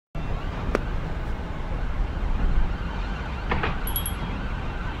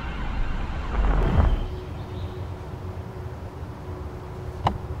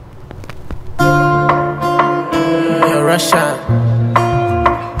Rvssian.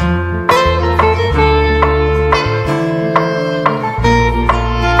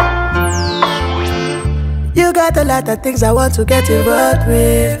 You got a lot of things I want to get involved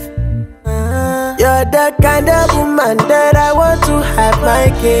with. You're the kind of woman that I want to have my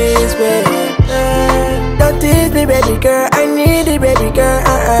kids with. Don't tease me, baby girl, I need it, baby girl.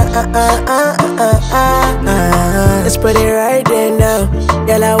 Let's put it right there now.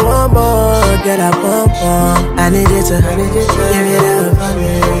 Girl, I want more, girl, I want more. I need you to give it up,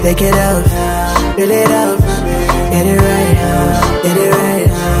 take it up, fill it up, get it right, get it right,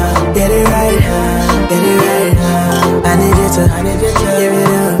 get it right, get it right. I need you to give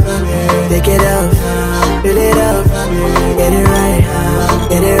it up, take it up, fill it up, get it right,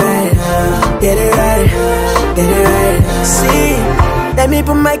 get it right, get it right, get it right. See, let me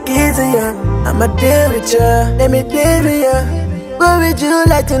put my kids in ya, I'ma deal with ya, let me deal with ya. What would you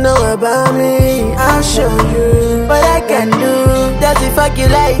like to know about me? I'll show you what I can do. Does it fuck you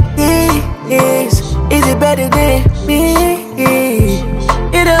like this? Is it better than me?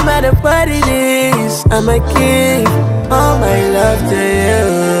 It don't matter what it is, I'ma give all my love to you.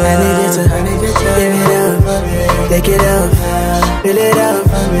 I need you to give it up, take it up, fill it up,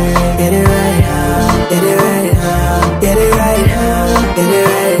 get it right, get it right, get it right, get it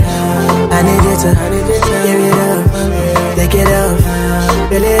right. I need you to give it up, take it up,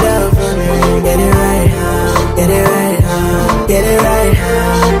 fill it up, get it right, get it right, get it right,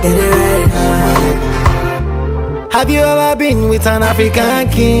 get it right. Have you ever been with an African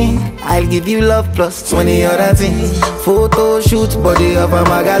king? I'll give you love plus 20 other things. Photo shoot, body of a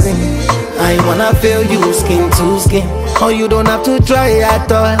magazine. I wanna feel you skin to skin. Oh, you don't have to try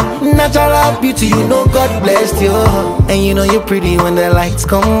at all. Natural beauty, you know God blessed you. And you know you're pretty when the lights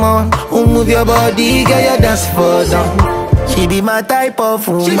come on. Oh, move your body, girl, you dance for them. She be my type of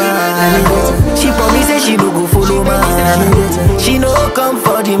woman. She promise say she no go follow man. She no come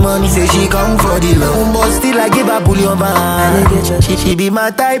for the money, say she come for the love. But still I give her bullion man. She be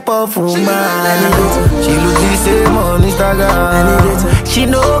my type of woman. She look the same on Instagram. She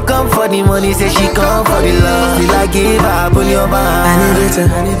no come for the money, say she come for the love. Still I give her bullion man. I need you to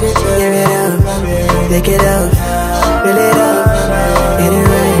give it up, take it up, fill it up, get it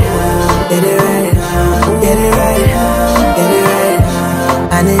right, get it right, get it right.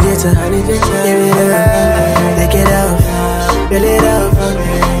 I need you to give it up, take it up, fill it up,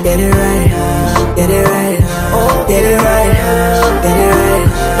 get it right, get it right.